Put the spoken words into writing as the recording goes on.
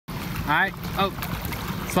right. Oh,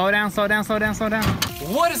 slow down, slow down, slow down, slow down.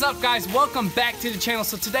 What is up, guys? Welcome back to the channel.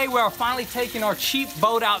 So today we are finally taking our cheap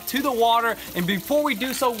boat out to the water, and before we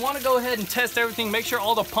do so, want to go ahead and test everything, make sure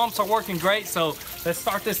all the pumps are working great. So let's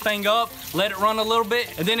start this thing up, let it run a little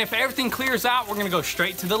bit, and then if everything clears out, we're gonna go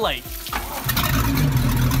straight to the lake.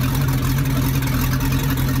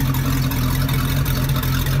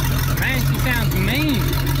 Man, she sounds mean.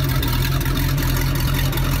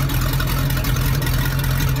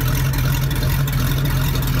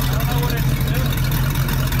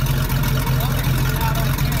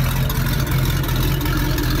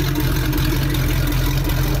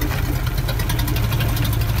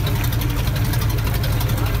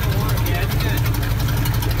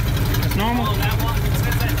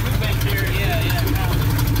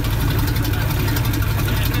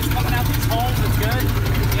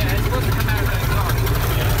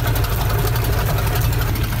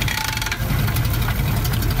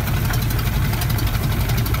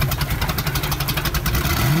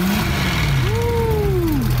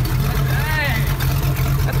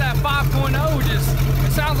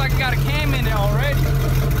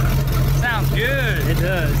 It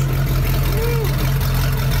does.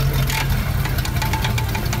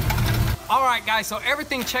 All right, guys, so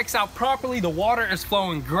everything checks out properly. The water is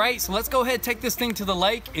flowing great. So let's go ahead and take this thing to the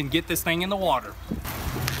lake and get this thing in the water.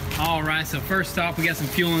 All right, so first off, we got some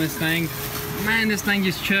fuel in this thing. Man, this thing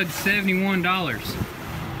just chugged $71.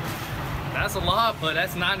 That's a lot, but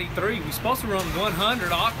that's 93. We're supposed to run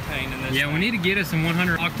 100 octane in this Yeah, thing. we need to get us some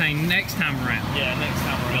 100 octane next time around. Yeah, next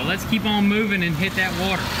time around. So let's keep on moving and hit that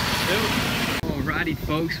water. Dude. Alrighty,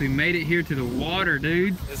 folks, we made it here to the water,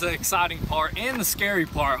 dude. It's the exciting part and the scary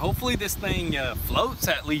part. Hopefully this thing floats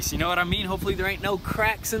at least, you know what I mean? Hopefully there ain't no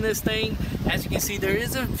cracks in this thing. As you can see, there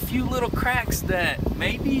is a few little cracks that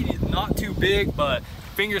maybe not too big, but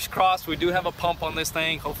fingers crossed. We do have a pump on this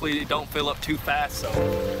thing. Hopefully it don't fill up too fast. So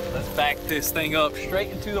let's back this thing up straight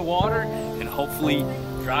into the water and hopefully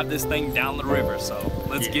drive this thing down the river. So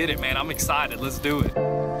let's get it, man. I'm excited. Let's do it.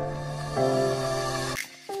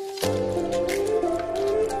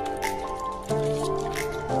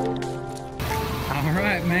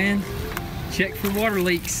 Alright, man. Check for water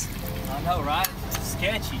leaks. I know, right? It's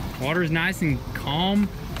sketchy. Water's nice and calm.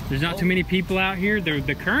 There's not too many people out here.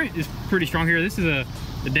 The current is pretty strong here. This is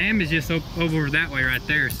the dam is just over that way right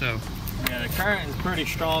there, so. Yeah, the current is pretty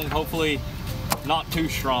strong. Hopefully not too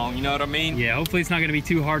strong, you know what I mean? Yeah, hopefully it's not gonna be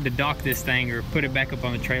too hard to dock this thing or put it back up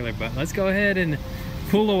on the trailer, but let's go ahead and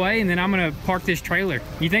pull away and then I'm gonna park this trailer.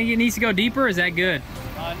 You think it needs to go deeper or is that good?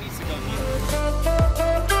 It needs to go deeper.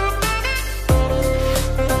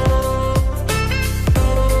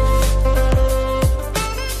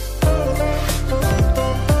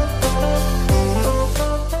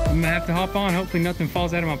 I'm gonna have to hop on. Hopefully nothing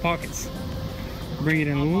falls out of my pockets. Bring it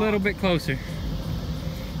in a little bit closer.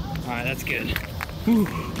 All right, that's good. Whew.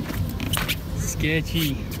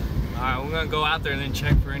 Sketchy. All right, we're gonna go out there and then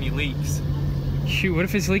check for any leaks. Shoot, what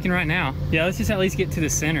if it's leaking right now? Yeah, let's just at least get to the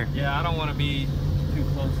center. Yeah, I don't want to be too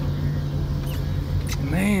close over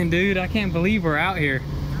here. Man, dude, I can't believe we're out here.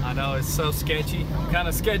 I know, it's so sketchy. I'm kind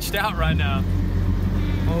of sketched out right now.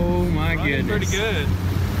 Oh my goodness. Pretty good.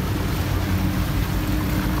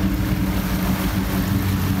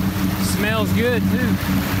 Smells good too.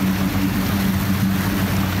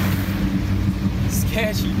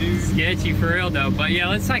 Sketchy, dude. Sketchy for real though. But yeah,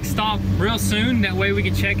 let's like stop real soon. That way we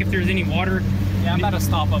can check if there's any water. Yeah, I'm about to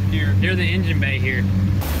stop up here. Near the engine bay here.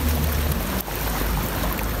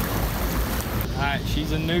 All right,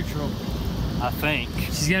 she's in neutral, I think.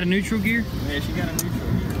 She's got a neutral gear? Yeah, she got a neutral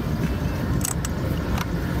gear.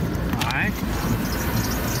 All right.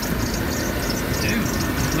 Dude,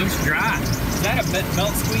 looks dry. Is that a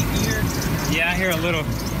belt squeak here? Yeah, I hear a little.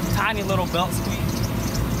 Tiny little belt squeak.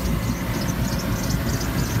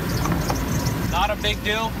 Not a big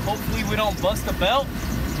deal. Hopefully we don't bust the belt.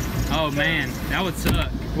 Oh man, that would suck.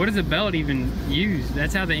 What does a belt even use?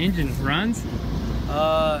 That's how the engine runs?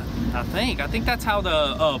 I think that's how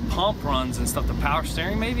the pump runs and stuff. The power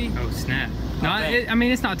steering, maybe? Oh snap. No, I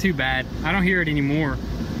mean, it's not too bad. I don't hear it anymore.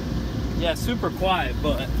 Yeah, super quiet,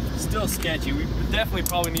 but still sketchy. We definitely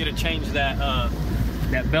probably need to change that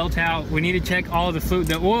belt out. We need to check all of the fluid.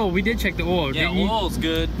 The oil, we did check the oil. Yeah, oil's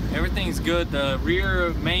good. Everything's good. The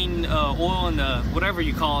rear main oil and the whatever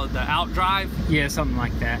you call it, the out drive. Yeah, something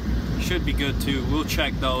like that. Should be good too. We'll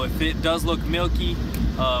check though. If it does look milky,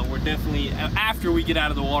 we're definitely, after we get out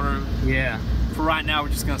of the water. Yeah. For right now, we're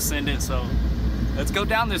just gonna send it. So let's go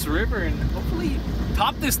down this river and hopefully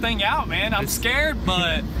top this thing out, man. I'm scared,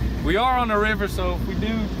 but we are on the river, so if we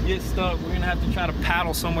do get stuck, we're gonna have to try to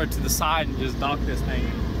paddle somewhere to the side and just dock this thing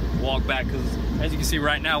and walk back, because As you can see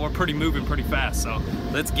right now, we're moving pretty fast, so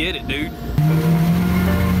let's get it, dude.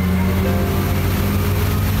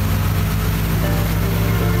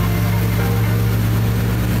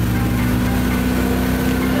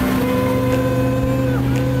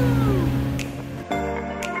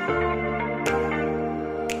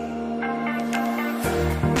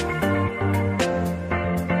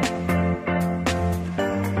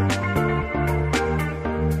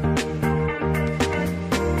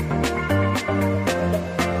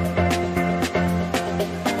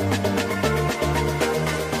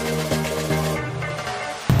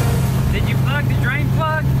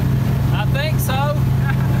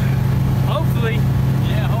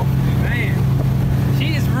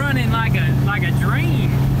 Like a dream.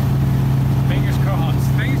 Fingers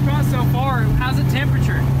crossed. Fingers crossed so far. How's the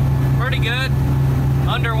temperature? Pretty good.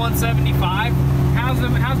 Under 175. How's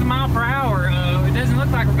the mile per hour? It doesn't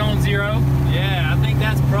look like we're going 0. Yeah, I think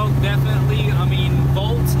that's broke definitely. I mean,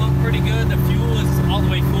 volts look pretty good. The fuel is all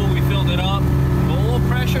the way full. We filled it up. The oil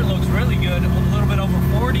pressure looks really good. A little bit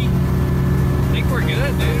over 40. I think we're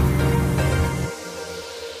good, dude.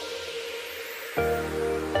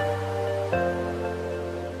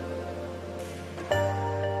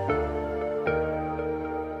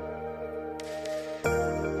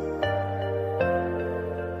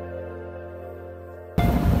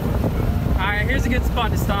 Here's a good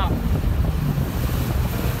spot to stop.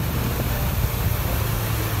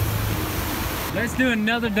 Let's do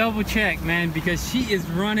another double check, man, because she is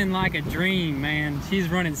running like a dream, man. She's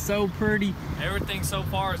running so pretty. Everything so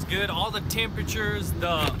far is good. All the temperatures,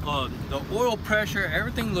 the oil pressure,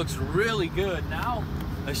 everything looks really good. Now,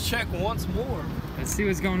 let's check once more. Let's see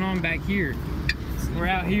what's going on back here. We're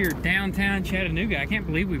out here, downtown Chattanooga. I can't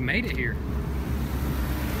believe we made it here.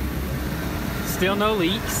 Still no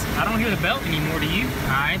leaks. I don't hear the belt anymore, do you? All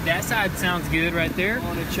right, that side sounds good right there. I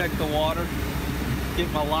want to check the water. Get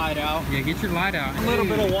my light out. Yeah, get your light out. A little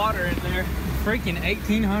bit of water in there. Freaking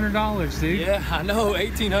 $1,800, dude. Yeah, I know,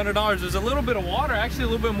 $1,800. There's a little bit of water, actually a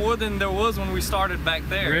little bit more than there was when we started back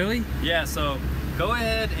there. Really? Yeah, so go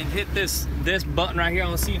ahead and hit this button right here. I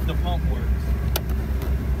want to see if the pump works.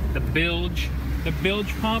 The bilge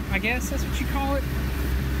pump, I guess that's what you call it.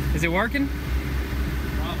 Is it working?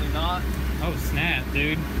 Probably not. Oh snap,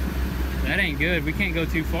 dude. That ain't good. We can't go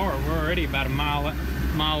too far. We're already about a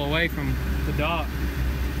mile away from the dock.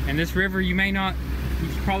 And this river, you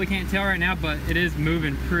probably can't tell right now, but it is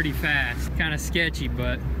moving pretty fast. Kind of sketchy,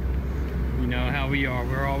 but you know how we are.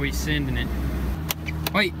 We're always sending it.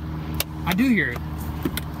 Wait, I do hear it.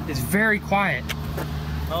 It's very quiet.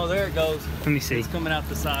 Oh, there it goes. Let me see. It's coming out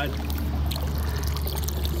the side.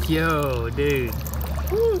 Yo, dude.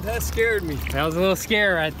 Woo, that scared me. That was a little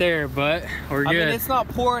scare right there, but we're good. I mean, it's not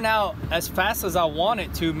pouring out as fast as I want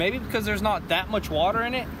it to, maybe because there's not that much water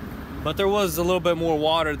in it, but there was a little bit more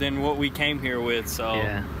water than what we came here with, so.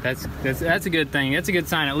 Yeah, that's a good thing. That's a good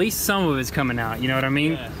sign. At least some of it's coming out, you know what I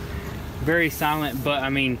mean? Yeah. Very silent, but I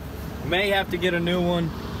mean. May have to get a new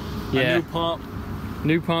one, yeah. A new pump.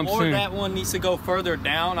 New pump or soon. That one needs to go further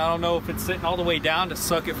down. I don't know if it's sitting all the way down to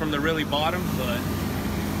suck it from the really bottom, but.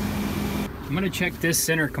 I'm gonna check this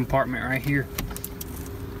center compartment right here.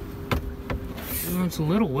 Well, it's a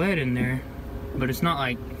little wet in there, but it's not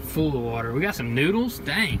like full of water. We got some noodles,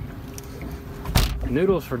 dang.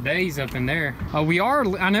 Noodles for days up in there.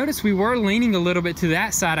 I noticed we were leaning a little bit to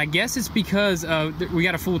that side. I guess it's because we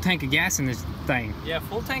got a full tank of gas in this thing. Yeah,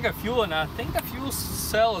 full tank of fuel, and I think the fuel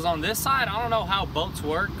cell is on this side. I don't know how boats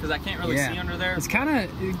work because I can't really see under there. It's kind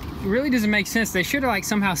of, it really doesn't make sense. They should have like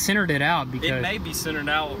somehow centered it out because it may be centered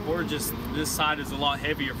out, or just this side is a lot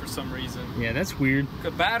heavier for some reason. Yeah, that's weird.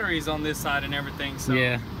 The batteries on this side and everything. So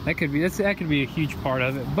yeah, that could be a huge part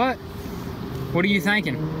of it. But what are you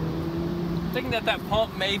thinking? I'm thinking that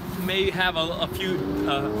pump may have a few,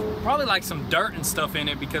 probably like some dirt and stuff in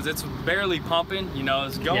it because it's barely pumping, you know,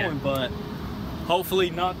 it's going, but hopefully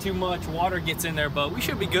not too much water gets in there, but we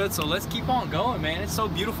should be good, so let's keep on going, man. It's so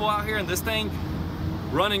beautiful out here, and this thing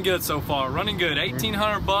running good so far, running good.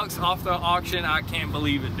 1,800 bucks off the auction. I can't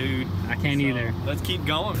believe it, dude. I can't either. Let's keep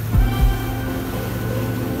going.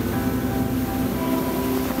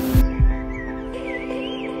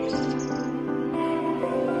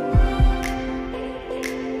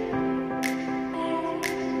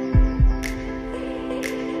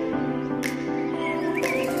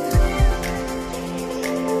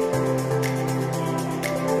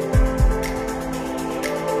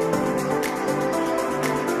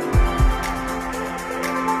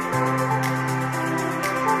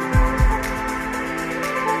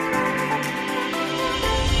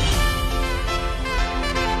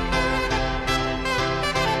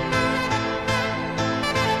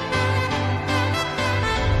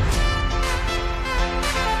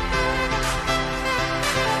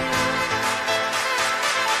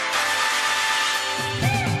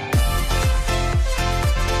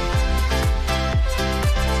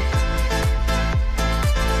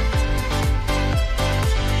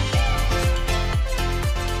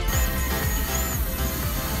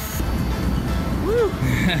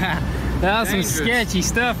 That was some sketchy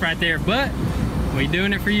stuff right there, but we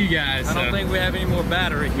doing it for you guys. I don't think we have any more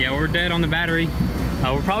battery. Yeah, we're dead on the battery.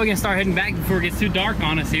 We're probably gonna start heading back before it gets too dark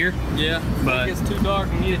on us here. Yeah, but if it gets too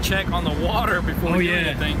dark, we need to check on the water before we do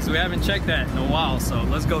anything. So we haven't checked that in a while, so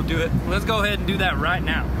let's go do it. Let's go ahead and do that right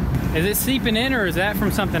now. Is it seeping in, or is that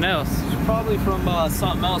from something else? It's probably from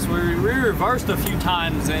something else. We reversed a few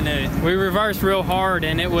times and we reversed real hard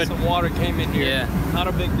and it would... Some water came in here. Yeah. Not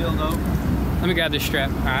a big deal though. Let me grab this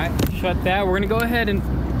strap. All right, shut that. We're gonna go ahead and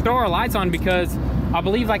throw our lights on because I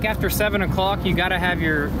believe like after 7 o'clock, you gotta have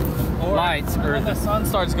your lights. Or when the sun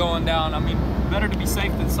starts going down, I mean, better to be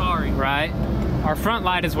safe than sorry. Right. Our front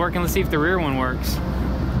light is working. Let's see if the rear one works.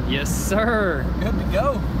 Yes, sir. Good to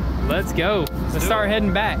go. Let's go. Let's start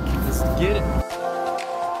heading back. Let's get it.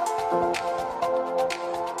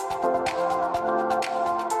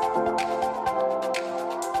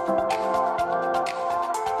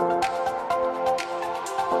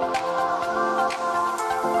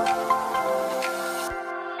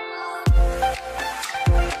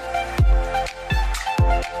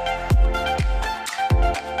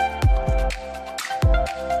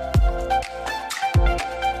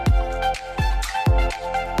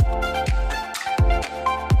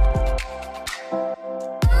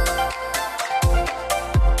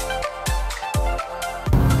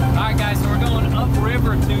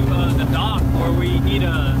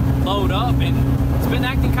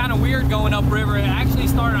 Going upriver, it actually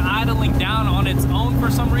started idling down on its own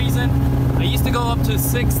for some reason. I used to go up to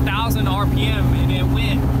 6,000 RPM and it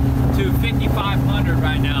went to 5,500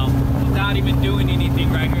 right now without even doing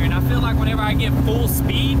anything right here. And I feel like whenever I get full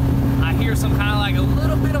speed, I hear some kind of like a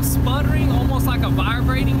little bit of sputtering, almost like a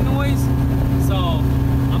vibrating noise. So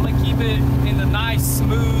I'm gonna keep it in the nice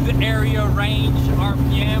smooth area range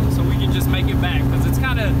RPM so we can just make it back, because it's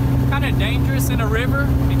kind of dangerous in a river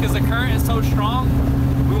because the current is so strong.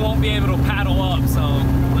 We won't be able to paddle up, so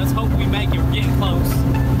let's hope we make it. We're getting close.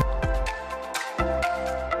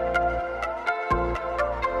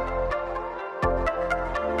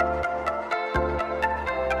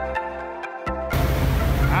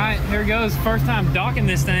 All right, here goes. First time docking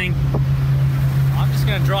this thing. I'm just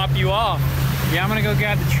gonna drop you off. Yeah, I'm gonna go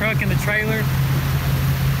grab the truck and the trailer.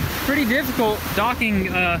 Pretty difficult docking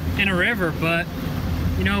in a river, but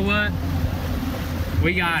you know what?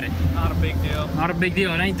 We got it. Not a big deal. Not a big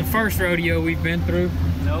deal. It ain't the first rodeo we've been through.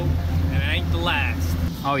 Nope, and it ain't the last.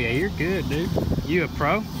 Oh yeah, you're good, dude. You a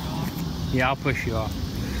pro? Yeah, I'll push you off.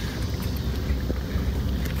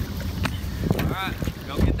 All right,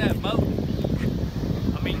 go get that boat.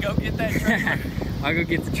 I mean, go get that trailer. I'll go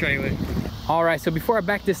get the trailer. All right, so before I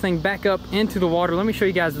back this thing back up into the water, let me show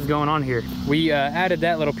you guys what's going on here. We added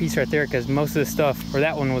that little piece right there because most of the stuff, or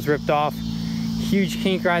that one was ripped off. Huge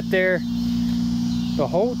kink right there. The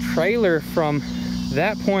whole trailer from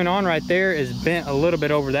that point on right there is bent a little bit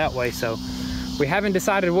over that way, so we haven't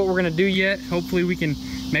decided what we're gonna do yet. Hopefully we can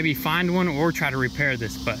maybe find one or try to repair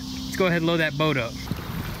this, but let's go ahead and load that boat up.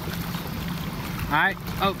 All right,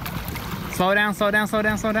 oh, slow down, slow down, slow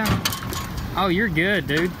down, slow down. Oh, you're good,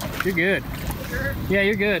 dude. You're good. Sure? Yeah,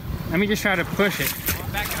 you're good. Let me just try to push it.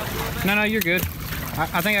 Back up a little bit? No, you're good.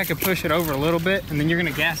 I think I could push it over a little bit and then you're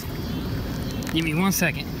gonna gas it. Give me 1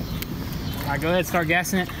 second. All right, go ahead, start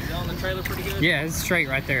gassing it. Is it on the trailer pretty good? Yeah, it's straight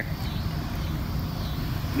right there.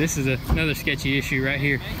 This is another sketchy issue right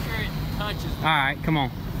here. Make sure it touches. All right, come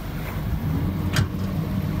on.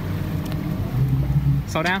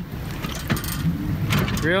 Slow down.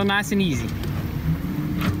 Real nice and easy.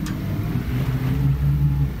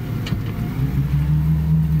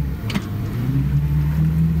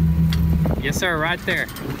 Yes, sir, right there.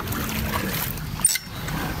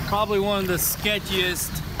 Probably one of the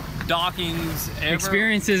sketchiest dockings ever.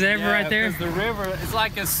 Experiences ever, right there. The river, it's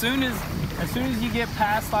like as soon as you get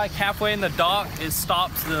past like halfway in the dock, it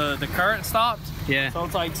stops, the current stops. Yeah. So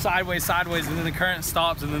it's like sideways, and then the current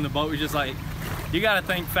stops, and then the boat is just like, you gotta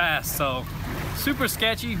think fast. So super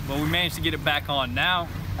sketchy, but we managed to get it back on now.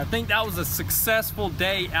 I think that was a successful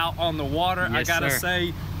day out on the water. Yes, I gotta sir.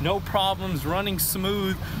 say, no problems, running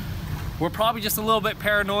smooth. We're probably just a little bit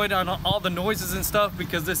paranoid on all the noises and stuff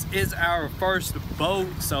because this is our first boat,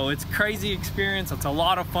 so it's crazy experience. It's a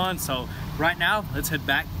lot of fun. So right now, let's head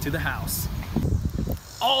back to the house.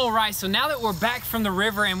 All right, so now that we're back from the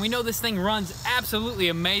river and we know this thing runs absolutely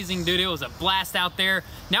amazing, dude, it was a blast out there.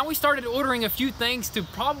 Now we started ordering a few things to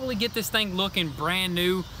probably get this thing looking brand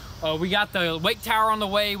new. We got the wake tower on the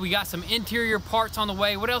way. We got some interior parts on the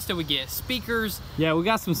way. What else did we get? Speakers. Yeah, we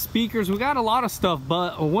got some speakers. We got a lot of stuff,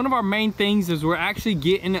 but one of our main things is we're actually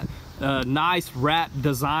getting nice wrap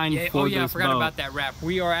design for this boat. I forgot about that wrap.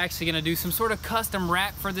 We are actually gonna do some sort of custom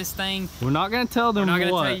wrap for this thing. We're not gonna tell them what. We're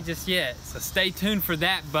not gonna tell you just yet, so stay tuned for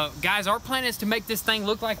that. But guys, our plan is to make this thing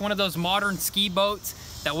look like one of those modern ski boats.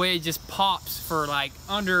 That way it just pops for like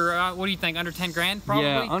under, what do you think, under 10 grand probably?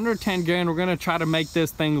 Yeah, under 10 grand. We're gonna try to make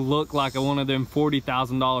this thing look like one of them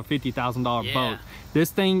 $40,000, $50,000 boats.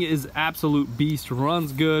 This thing is absolute beast,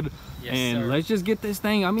 runs good. Yes, and sir. Let's just get this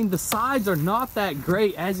thing. I mean, the sides are not that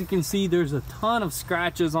great. As you can see, there's a ton of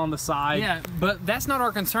scratches on the side. Yeah, but that's not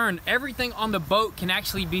our concern. Everything on the boat can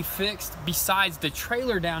actually be fixed besides the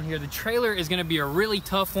trailer down here. The trailer is gonna be a really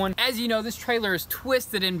tough one. As you know, this trailer is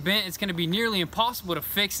twisted and bent. It's gonna be nearly impossible to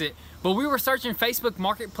fix it. But we were searching Facebook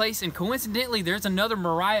Marketplace, and coincidentally, there's another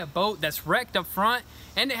Mariah boat that's wrecked up front,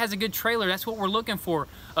 and it has a good trailer. That's what we're looking for.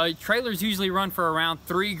 Trailers usually run for around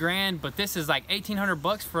 3 grand, but this is like 1,800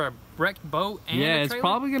 bucks for a wrecked boat and yeah, a it's trailer.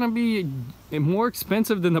 probably gonna be more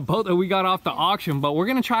expensive than the boat that we got off the auction, but we're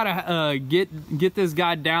gonna try to get this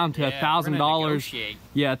guy down to $1,000.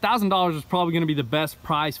 Yeah, $1,000 is probably gonna be the best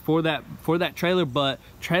price for that trailer, but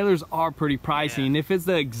trailers are pretty pricey, and if it's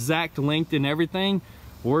the exact length and everything,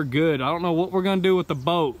 we're good. I don't know what we're gonna do with the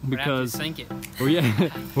boat because sink it.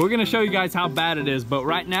 We're gonna show you guys how bad it is, but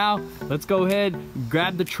right now let's go ahead,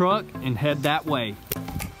 grab the truck and head that way.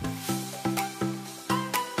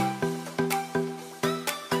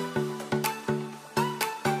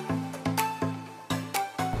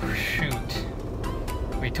 Shoot,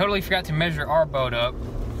 we totally forgot to measure our boat up,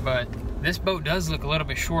 but this boat does look a little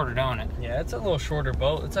bit shorter, don't it? Yeah, it's a little shorter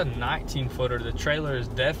boat. It's a 19-footer. The trailer is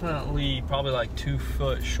definitely probably like 2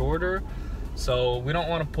 foot shorter. So we don't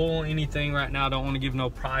want to pull anything right now. Don't want to give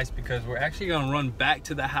no price because we're actually going to run back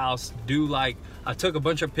to the house. I took a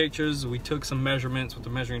bunch of pictures. We took some measurements with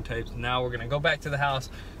the measuring tapes. Now we're going to go back to the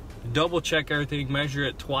house, double check everything, measure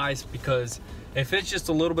it twice, because if it's just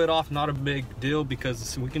a little bit off, not a big deal,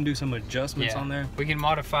 because we can do some adjustments on there. We can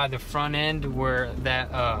modify the front end where that,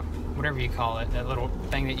 whatever you call it, that little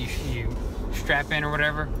thing that you strap in or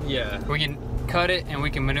whatever. Yeah. We can cut it and we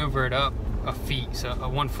can maneuver it up a feet, so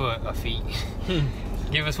 1 foot a feet.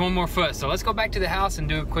 Give us 1 more foot. So let's go back to the house and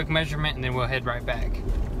do a quick measurement, and then we'll head right back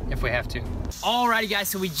if we have to. Alrighty guys,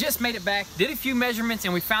 so we just made it back, did a few measurements,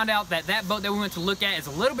 and we found out that that boat that we went to look at is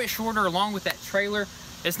a little bit shorter along with that trailer.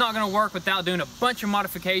 It's not gonna work without doing a bunch of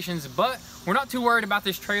modifications, but we're not too worried about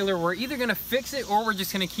this trailer. We're either gonna fix it or we're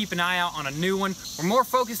just gonna keep an eye out on a new one. We're more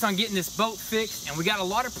focused on getting this boat fixed, and we got a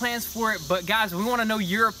lot of plans for it, but guys, we wanna know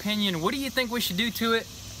your opinion. What do you think we should do to it?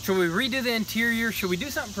 Should we redo the interior? Should we do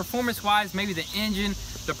something performance-wise? Maybe the engine,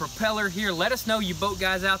 the propeller here? Let us know, you boat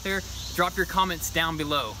guys out there. Drop your comments down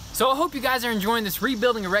below. So I hope you guys are enjoying this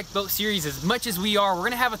Rebuilding a Wrecked Boat series as much as we are. We're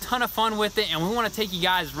gonna have a ton of fun with it, and we wanna take you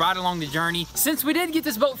guys right along the journey. Since we did get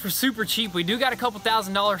this boat for super cheap, we do got a couple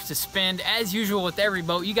 $1,000s to spend, as usual with every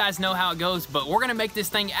boat. You guys know how it goes, but we're gonna make this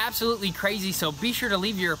thing absolutely crazy, so be sure to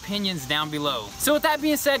leave your opinions down below. So with that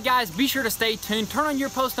being said, guys, be sure to stay tuned. Turn on your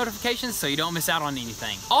post notifications so you don't miss out on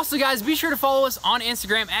anything. Also, guys, be sure to follow us on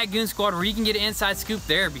Instagram at goonzquad, where you can get an inside scoop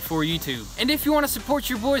there before YouTube. And if you wanna support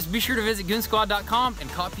your boys, be sure to visit goonzquad.com and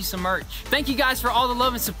copy some merch. Thank you guys for all the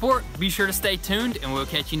love and support. Be sure to stay tuned, and we'll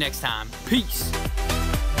catch you next time. Peace.